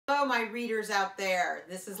Hello, my readers out there.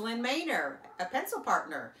 This is Lynne Maynor, a pencil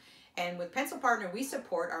partner. And with Pencil Partner, we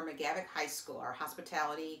support our McGavock High School, our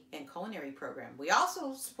hospitality and culinary program. We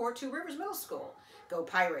also support Two Rivers Middle School. Go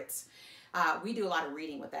Pirates. We do a lot of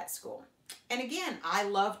reading with that school. And again, I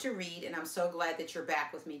love to read, and I'm so glad that you're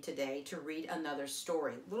back with me today to read another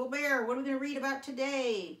story. Little Bear, what are we going to read about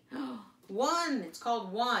today? One. It's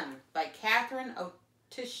called One by Catherine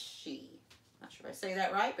Otishi. Not sure if I say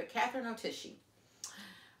that right, but Catherine Otishi.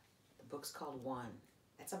 The book's called One.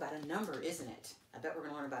 That's about a number, isn't it? I bet we're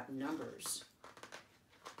going to learn about numbers.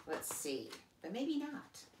 Let's see, but maybe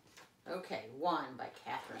not. Okay, One by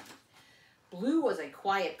Catherine. Blue was a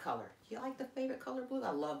quiet color. Do you like the favorite color, blue?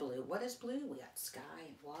 I love blue. What is blue? We got sky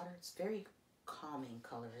and water. It's a very calming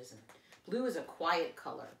color, isn't it? Blue is a quiet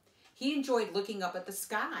color. He enjoyed looking up at the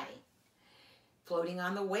sky, floating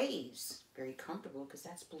on the waves. Very comfortable because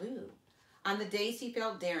that's blue. On the days he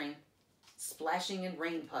felt daring, splashing in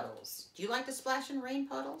rain puddles. Do you like to splash in rain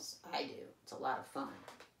puddles? I do. It's a lot of fun.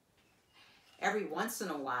 Every once in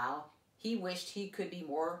a while, he wished he could be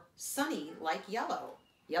more sunny like yellow.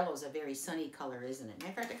 Yellow is a very sunny color, isn't it?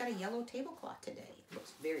 Matter of fact, I got a yellow tablecloth today. It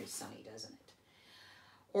looks very sunny, doesn't it?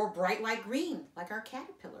 Or bright like green, like our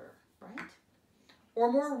caterpillar, right?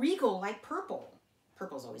 Or more regal like purple.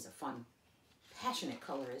 Purple's always a fun, passionate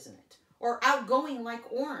color, isn't it? Or outgoing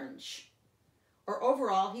like orange. Or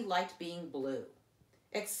overall, he liked being blue.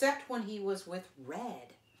 Except when he was with red.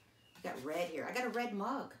 I got red here. I got a red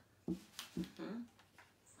mug.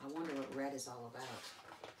 I wonder what red is all about.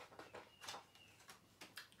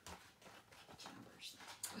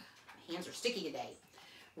 My hands are sticky today.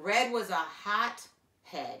 Red was a hot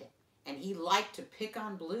head, and he liked to pick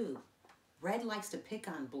on blue. Red likes to pick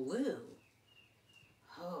on blue.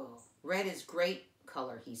 Oh, red is great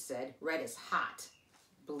color, he said. Red is hot.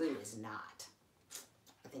 Blue is not.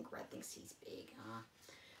 I think Red thinks he's big, huh?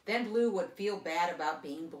 Then Blue would feel bad about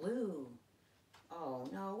being blue. Oh,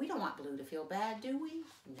 no, we don't want Blue to feel bad, do we?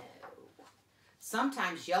 No.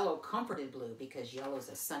 Sometimes Yellow comforted Blue because yellow is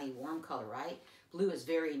a sunny, warm color, right? Blue is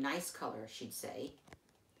very nice color, she'd say.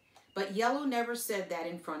 But Yellow never said that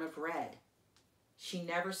in front of Red. She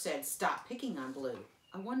never said, stop picking on Blue.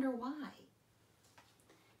 I wonder why.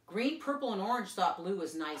 Green, purple, and orange thought Blue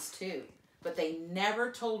was nice too, but they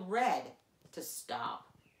never told Red to stop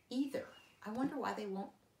either. I wonder why they won't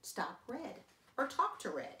stop Red or talk to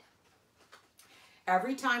Red.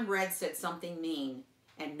 Every time Red said something mean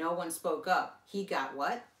and no one spoke up, he got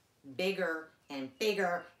what? Bigger and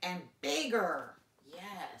bigger and bigger.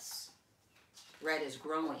 Yes. Red is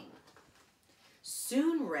growing.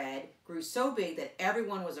 Soon Red grew so big that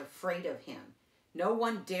everyone was afraid of him. No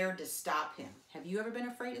one dared to stop him. Have you ever been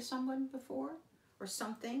afraid of someone before or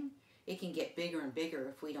something? It can get bigger and bigger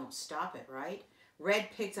if we don't stop it, right? Red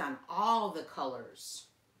picked on all the colors.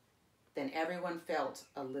 Then everyone felt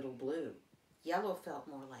a little blue. Yellow felt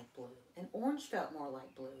more like blue, and orange felt more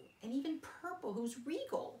like blue, and even purple, who's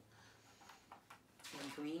regal,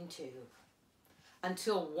 and green too.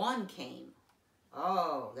 Until One came.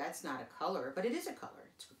 Oh, that's not a color, but it is a color.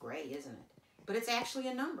 It's gray, isn't it? But it's actually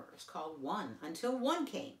a number. It's called One. Until One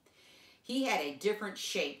came. He had a different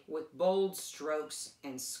shape with bold strokes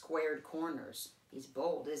and squared corners. He's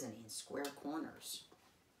bold, isn't he? And square corners.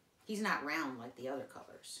 He's not round like the other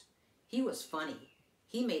colors. He was funny.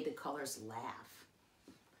 He made the colors laugh.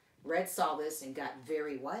 Red saw this and got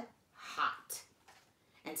very what? Hot.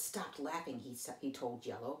 And stopped laughing, he told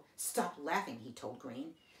Yellow. Stop laughing, he told Green.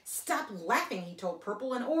 Stop laughing, he told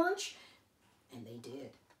Purple and Orange. And they did,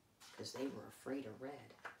 because they were afraid of Red.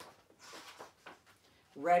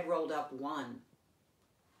 Red rolled up One.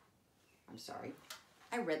 I'm sorry,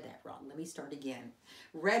 I read that wrong. Let me start again.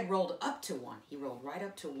 Red rolled up to One. He rolled right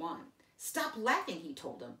up to One. Stop laughing, he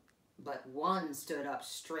told him. But One stood up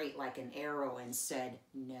straight like an arrow and said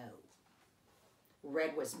no.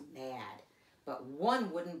 Red was mad, but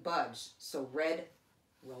One wouldn't budge, so Red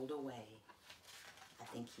rolled away. I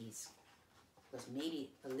think was maybe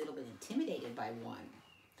a little bit intimidated by One.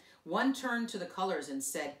 One turned to the colors and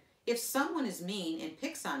said, if someone is mean and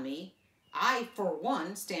picks on me, I, for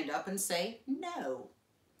one, stand up and say no.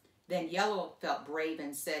 Then Yellow felt brave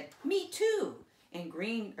and said, me too. And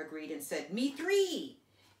Green agreed and said, me three.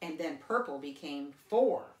 And then Purple became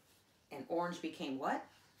 4. And Orange became what?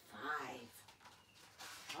 5.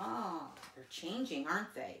 Oh, they're changing,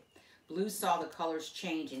 aren't they? Blue saw the colors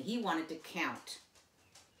change and he wanted to count.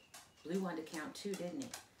 Blue wanted to count too, didn't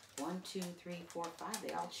he? 1, 2, 3, 4, 5.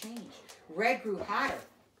 They all changed. Red grew hotter.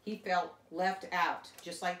 He felt left out,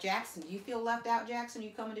 just like Jackson. Do you feel left out, Jackson? You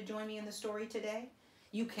coming to join me in the story today?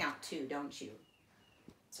 You count too, don't you?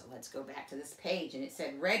 So let's go back to this page, and it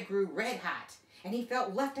said, red grew red hot, and he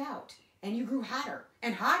felt left out, and you grew hotter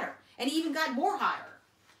and hotter, and he even got more hotter.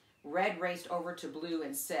 Red raced over to blue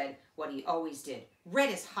and said what he always did. Red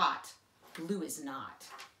is hot, blue is not.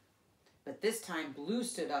 But this time blue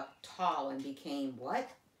stood up tall and became what?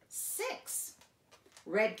 6.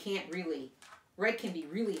 Red can be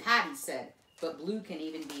really hot, he said, but blue can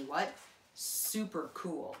even be what? Super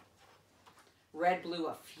cool. Red blew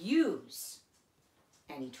a fuse,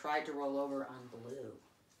 and he tried to roll over on blue.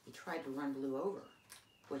 He tried to run blue over,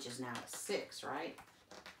 which is now a 6, right?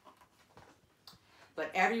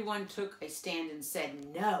 But everyone took a stand and said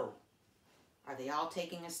no. Are they all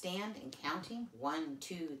taking a stand and counting? 1,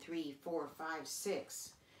 2, 3, 4, 5, 6.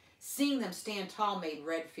 Seeing them stand tall made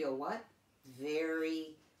Red feel what?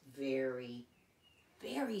 Very, very,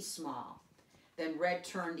 very small. Then Red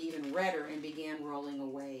turned even redder and began rolling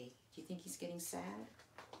away. Do you think he's getting sad?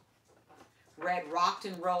 Red rocked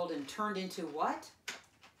and rolled and turned into what?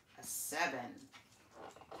 A 7.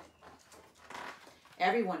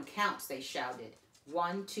 Everyone counts, they shouted.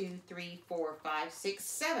 1, 2, 3, 4, 5, 6,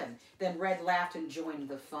 7. Then Red laughed and joined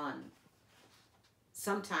the fun.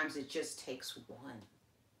 Sometimes it just takes one.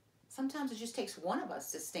 Sometimes it just takes one of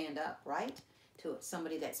us to stand up, right? To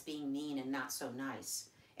somebody that's being mean and not so nice.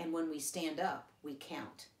 And when we stand up, we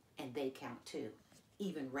count. And they count too.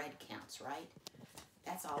 Even Red counts, right?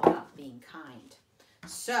 That's all about being kind.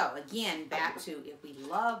 So, again, back to if we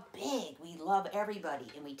love big, we love everybody,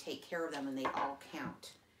 and we take care of them, and they all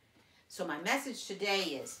count. So my message today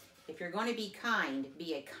is, if you're going to be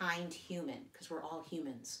a kind human, because we're all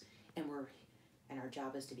humans, and our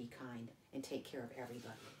job is to be kind and take care of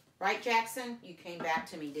everybody. Right, Jackson? You came back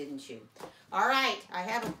to me, didn't you? All right,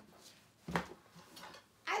 I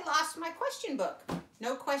lost my question book.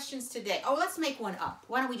 No questions today. Oh, let's make one up.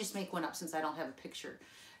 Why don't we just make one up since I don't have a picture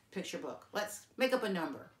book? Let's make up a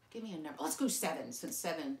number. Give me a number. Let's go 7, since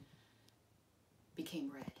 7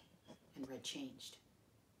 became red, and red changed.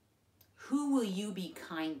 Who will you be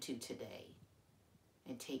kind to today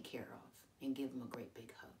and take care of and give them a great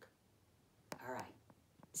big hug? All right.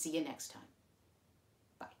 See you next time.